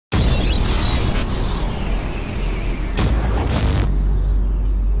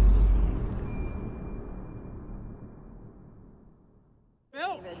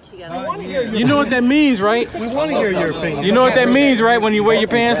You know what that means, right? We want to hear your opinion. You know what that means, right? When you wear your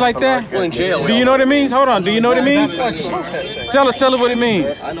pants like that? We're in jail. Do you know what it means? Hold on. Do you know what it means? Tell us what it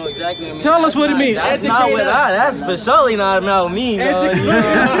means. I know exactly what it means. Tell us what it means. That's not what that's for surely not about me, bro.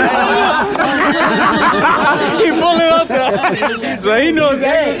 He pulling up there. So he knows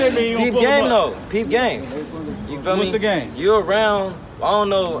exactly what that means. Peep game though. Peep game. You feel me? What's the game? You around. I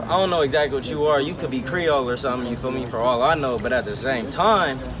don't know exactly what you are. You could be Creole or something, you feel me, for all I know, but at the same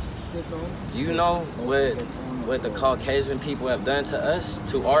time, do you know what the Caucasian people have done to us,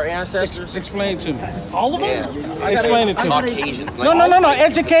 to our ancestors? Explain to me. All of them? Yeah. Explain it to me. Caucasian. No.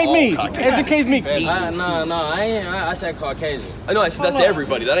 Educate me. Educate me. I said Caucasian. I know, I said that's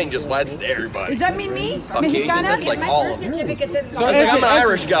everybody. That ain't just white, that's everybody. Does that mean me? Caucasian, that's like all of them. So I'm an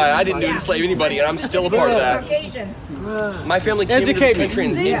Irish guy. I didn't enslave anybody, and I'm still a part of that. Caucasian. My family came into this country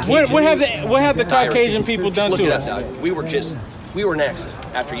and what have the Caucasian people done to us? We were next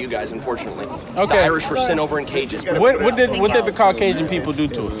after you guys, unfortunately. Okay. The Irish were sent over in cages. What did the Caucasian people do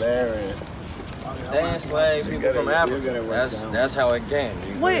to us? They enslaved people from Africa. That's how it came.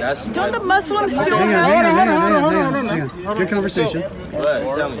 Wait, don't the Muslims still have? Hold on. Good conversation.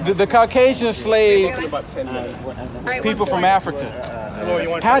 What? Tell me. The Caucasian enslaved people from Africa.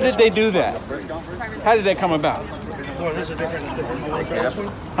 How did they do that? How did that come about? Well, there's a different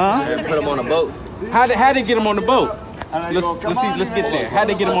Huh? They put them on a boat. How did they get them on the boat? Let's get there. How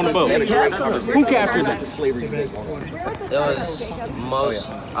did they get them on the boat? They captured them. Who captured them? It was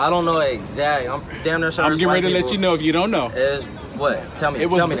I don't know exact. I'm damn near sure. I'm getting ready to let you know if you don't know. Is what? Tell me. It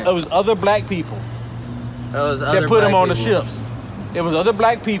was other black people that put them on the ships. It was other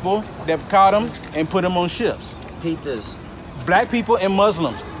black people that caught them and put them on ships. Peep this. Black people and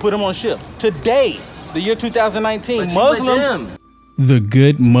Muslims put them on ships. Today, the year 2019, Muslims. The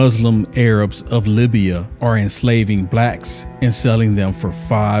good Muslim Arabs of Libya are enslaving blacks and selling them for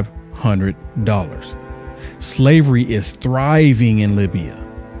 $500. Slavery is thriving in Libya,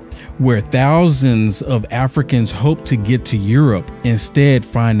 where thousands of Africans hope to get to Europe, instead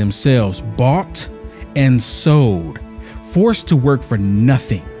find themselves bought and sold, forced to work for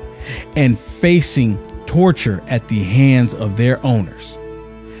nothing, and facing torture at the hands of their owners.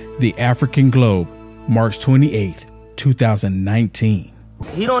 The African Globe, March 28th, 2019.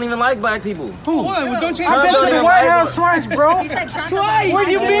 He don't even like black people. Who? What? Well, don't change I've been to the White House twice, bro. Twice. Where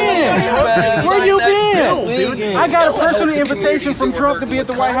you been? Where you been? I got a personal invitation from Trump to be at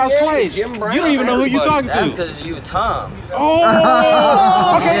the White House twice. You don't even know who you're talking to. That's because you Tom.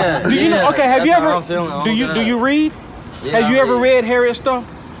 Oh, okay. Yeah, Do you know? Okay, have you ever? Do you read? Yeah, Have you ever read Harriet stuff?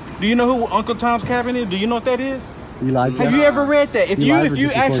 Do you know who Uncle Tom's Cabin is? Do you know what that is? You lied. Have you ever read that? If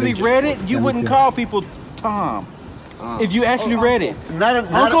you actually read it, you wouldn't call people Tom. If you actually read it,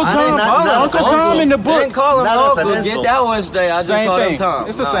 Uncle Tom in the book. Didn't call him Uncle. Get that one straight. I just called him Tom.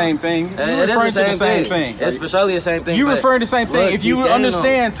 It's the same thing. It is the same thing. It's for surely the same thing. You referring to the same thing. If you would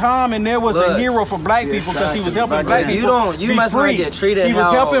understand Tom, and there was a hero for black people because he was helping black people. You must not get treated. He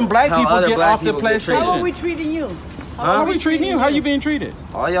was helping black people get off the PlayStation. How are we treating you? How are we treating you? How you being treated?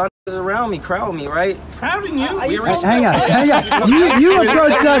 All y'all around me crowd me, right? Crowding you? Hang on. You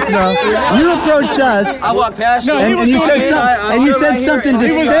approached us, bro. You approached us. I walked past you. And you said something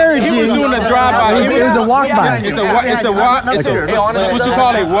disparaging. He was doing a drive-by. It was a walk-by. It's what you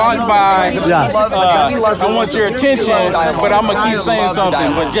call a walk-by. I want your attention, but I'm gonna keep saying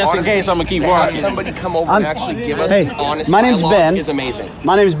something. But just in case, I'm gonna keep walking. Somebody come over and actually give us honest my name's Ben. is amazing.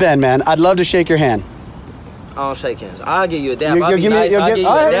 My name's Ben, man. I'd love to shake your hand. I don't shake hands. I'll give you a dab. I'll give me a dab,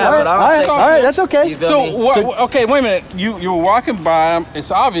 but I don't shake hands. All right, that's okay. Okay, wait a minute. You were walking by him. It's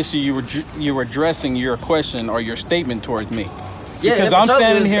obvious you were addressing your question or your statement towards me. Yeah, because I'm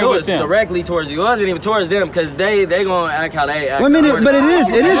standing here with them. Directly towards you. It wasn't even towards them because they gonna act how they act. Wait a minute, but it is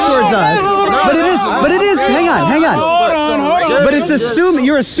towards us. But it is. Hang on. Hold on. But it's assuming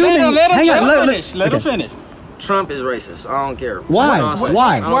you're assuming. Hang on. Let him finish. Trump is racist. I don't care. Why?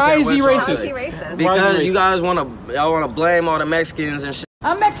 Why is he racist? Because you guys wanna blame all the Mexicans and shit.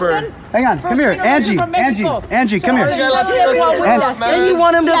 I'm Mexican. Hang on, come here, Angie, come here. And you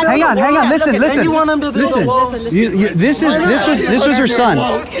want him to hang on, listen. This was her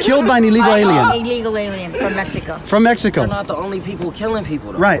son, killed by an illegal alien. Illegal alien from Mexico. From Mexico. They're not the only people killing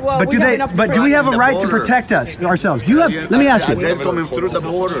people, though. Right, but do we have a right to protect ourselves? Do you have? Let me ask you.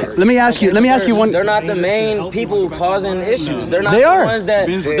 Let me ask you one. They're not the main people causing issues. They're not the ones that.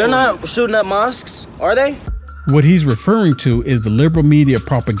 They're not shooting up mosques, are they? What he's referring to is the liberal media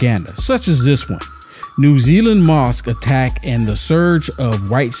propaganda, such as this one. New Zealand mosque attack and the surge of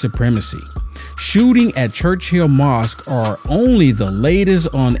white supremacy. Shooting at Churchill Mosque are only the latest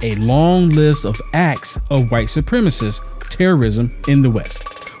on a long list of acts of white supremacist terrorism in the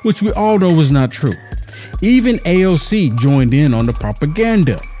West. which we all know is not true. Even AOC joined in on the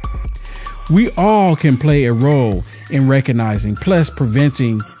propaganda. We all can play a role in recognizing plus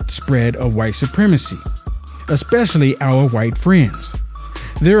preventing the spread of white supremacy, especially our white friends.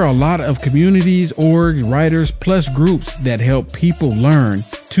 There are a lot of communities, orgs, writers, plus groups that help people learn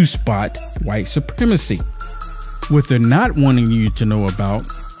to spot white supremacy. What they're not wanting you to know about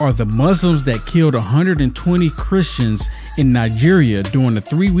are the Muslims that killed 120 Christians in Nigeria during a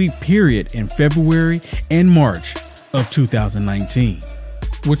 3-week period in February and March of 2019.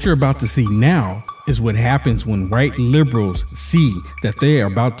 What you're about to see now is what happens when white liberals see that they are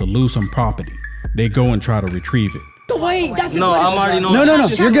about to lose some property. They go and try to retrieve it. Wait, that's No, I'm already knowing. No,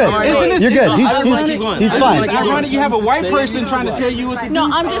 you're good. You're good. He's fine. It's ironic you have a white person trying to tell you what to do. No,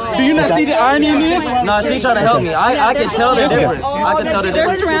 I'm just saying. Do you not see the irony in this? No, she's trying to help me. I can tell the difference. I can tell the They're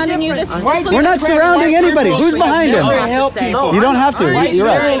difference. surrounding you. We're not surrounding anybody. Who's behind him? Help people. You don't have to. You're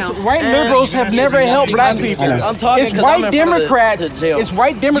right. White liberals have never helped black people. I'm talking It's 'cause white I'm in front of Democrats. the jail. It's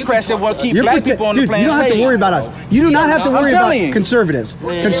white Democrats that will keep black people on the Dude, you plantation. don't have to worry about us. You do not have to worry about telling you. conservatives.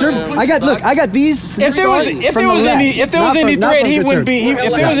 I got these. If there was any threat, he wouldn't be.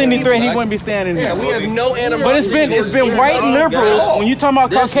 If there was any threat, he wouldn't be standing here. We have no animosity. But it's been white liberals. When you talking about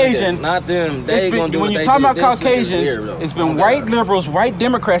This Caucasian, nigga, not them. They ain't gonna do when what you they talking do. about This nigga's Caucasians, weird, though. it's been white liberals, white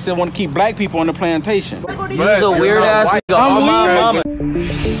Democrats that want to keep black people on the plantation. He's a weird ass nigga. On my mama.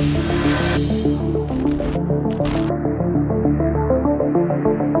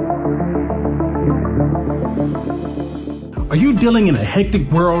 Are you dealing in a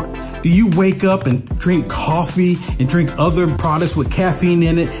hectic world? Do you wake up and drink coffee and drink other products with caffeine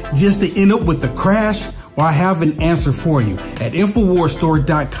in it just to end up with a crash? Well, I have an answer for you. At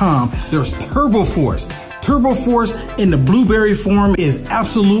InfoWarsStore.com, there's TurboForce. TurboForce in the blueberry form is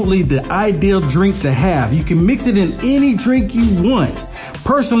absolutely the ideal drink to have. You can mix it in any drink you want.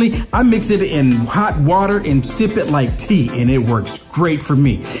 Personally, I mix it in hot water and sip it like tea, and it works great for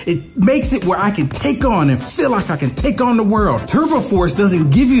me. It makes it where I can take on and feel like I can take on the world. TurboForce doesn't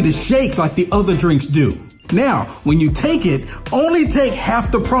give you the shakes like the other drinks do. Now, when you take it, only take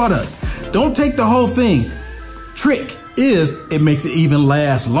half the product. Don't take the whole thing. Trick is it makes it even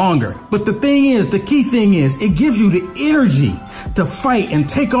last longer. But the key thing is it gives you the energy to fight and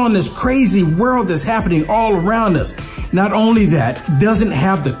take on this crazy world that's happening all around us. Not only that, it doesn't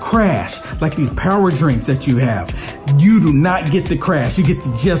have the crash like these power drinks that you have. You do not get the crash. You get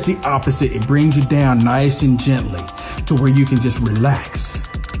just the opposite. It brings you down nice and gently to where you can just relax.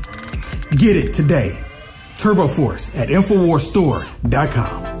 Get it today. TurboForce at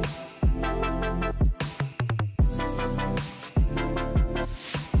InfoWarsStore.com.